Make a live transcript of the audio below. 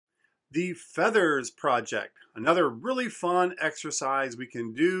The feathers project, another really fun exercise we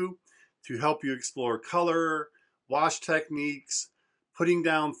can do to help you explore color, wash techniques, putting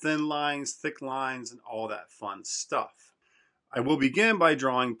down thin lines, thick lines, and all that fun stuff. I will begin by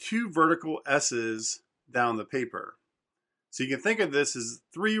drawing two vertical S's down the paper. So you can think of this as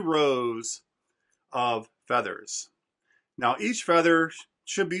 3 rows of feathers. Now each feather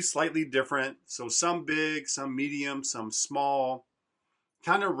should be slightly different. So some big, some medium, some small,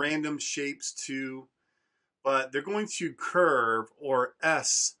 kind of random shapes too, but they're going to curve or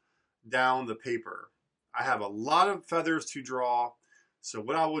S down the paper. I have a lot of feathers to draw. So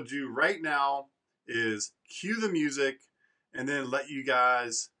what I will do right now is cue the music and then let you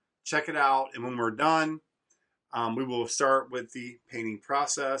guys check it out. And when we're done, we will start with the painting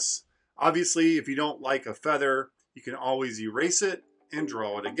process. Obviously, if you don't like a feather, you can always erase it and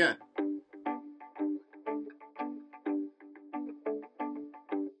draw it again.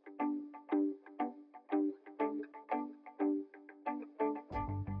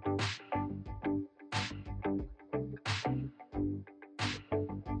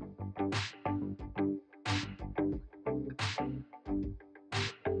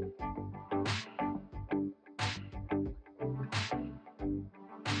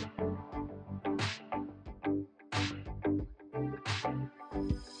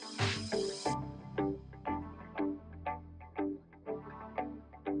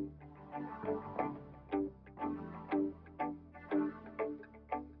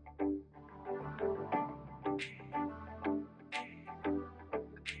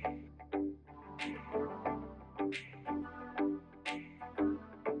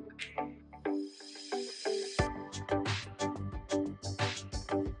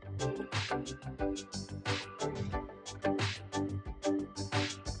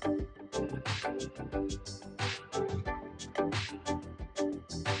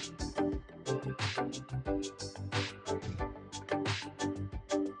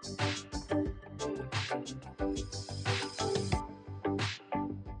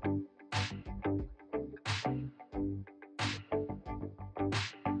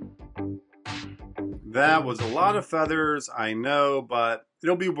 That was a lot of feathers, I know, but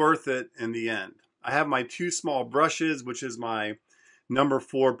it'll be worth it in the end. I have my 2 small brushes, which is my number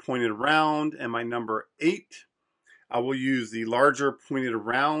 4 pointed round and my number 8. I will use the larger pointed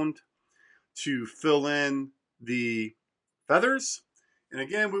round to fill in the feathers. And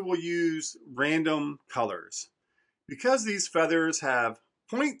again, we will use random colors. Because these feathers have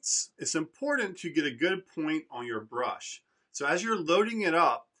points, it's important to get a good point on your brush. So as you're loading it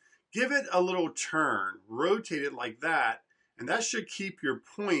up, give it a little turn, rotate it like that, and that should keep your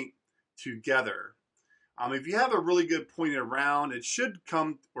point together. If you have a really good pointed round, it should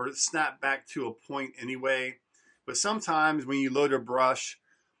come or snap back to a point anyway. But sometimes when you load a brush,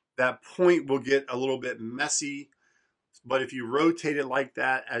 that point will get a little bit messy. But if you rotate it like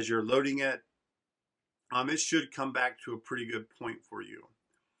that as you're loading it, it should come back to a pretty good point for you.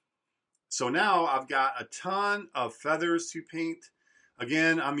 So now I've got a ton of feathers to paint.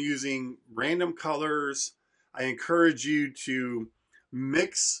 Again, I'm using random colors. I encourage you to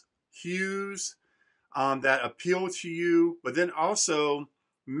mix hues that appeal to you, but then also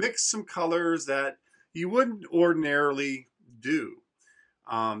mix some colors that you wouldn't ordinarily do.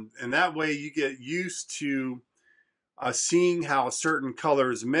 And that way you get used to seeing how certain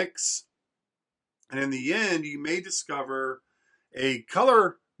colors mix. And in the end, you may discover a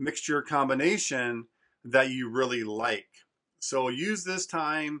color mixture combination that you really like. So use this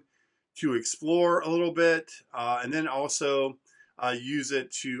time to explore a little bit and then also use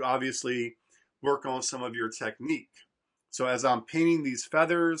it to obviously work on some of your technique. So as I'm painting these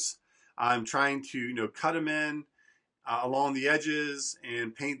feathers, I'm trying to cut them in along the edges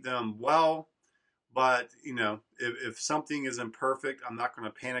and paint them well. But if something isn't perfect, I'm not going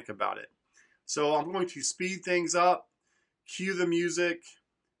to panic about it. So I'm going to speed things up, cue the music,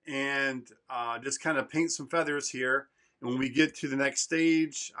 and just kind of paint some feathers here. And when we get to the next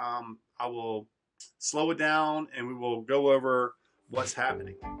stage, I will slow it down and we will go over what's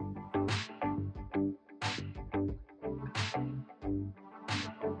happening.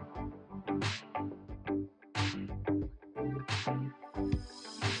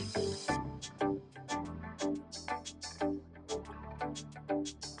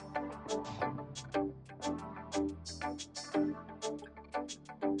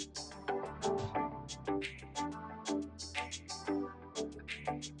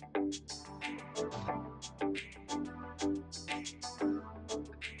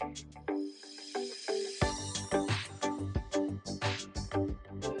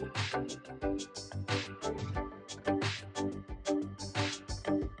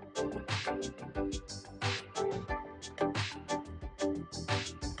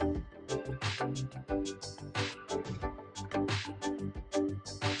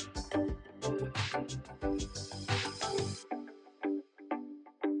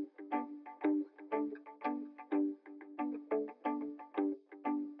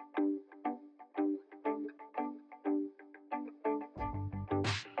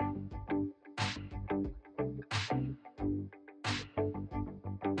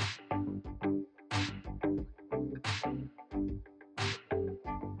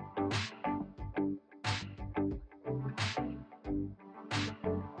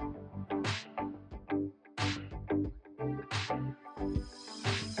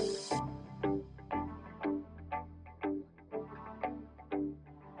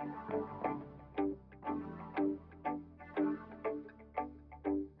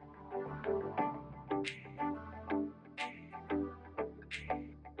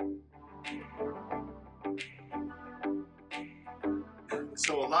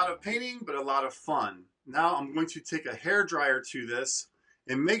 So a lot of painting, but a lot of fun. Now I'm going to take a hair dryer to this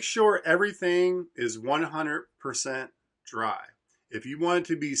and make sure everything is 100% dry. If you want it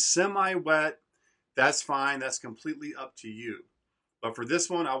to be semi-wet, that's fine. That's completely up to you. But for this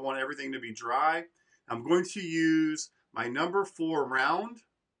one, I want everything to be dry. I'm going to use my number 4 round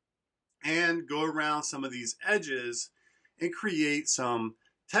and go around some of these edges and create some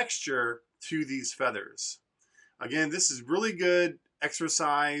texture to these feathers. Again, this is really good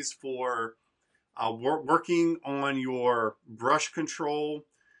exercise for working on your brush control,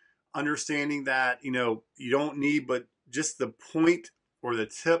 understanding that you don't need but just the point or the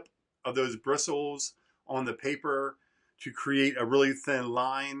tip of those bristles on the paper to create a really thin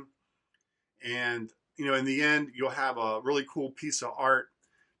line. And in the end, you'll have a really cool piece of art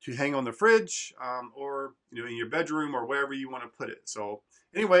to hang on the fridge, or in your bedroom or wherever you want to put it. So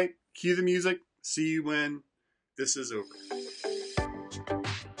anyway, cue the music. See you when this is over.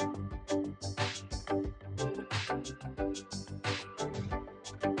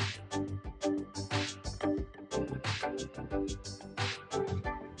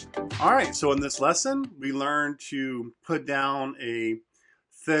 All right, so in this lesson, we learned to put down a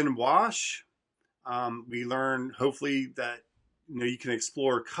thin wash. We learned hopefully that you can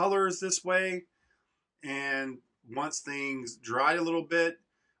explore colors this way. And once things dried a little bit,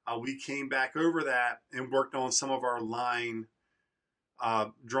 we came back over that and worked on some of our line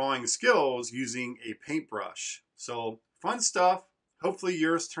drawing skills using a paintbrush. So fun stuff. Hopefully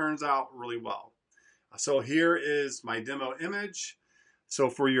yours turns out really well. So here is my demo image. So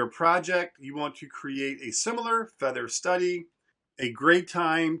for your project, you want to create a similar feather study. A great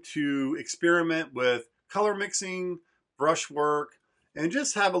time to experiment with color mixing, brushwork, and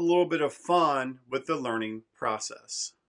just have a little bit of fun with the learning process.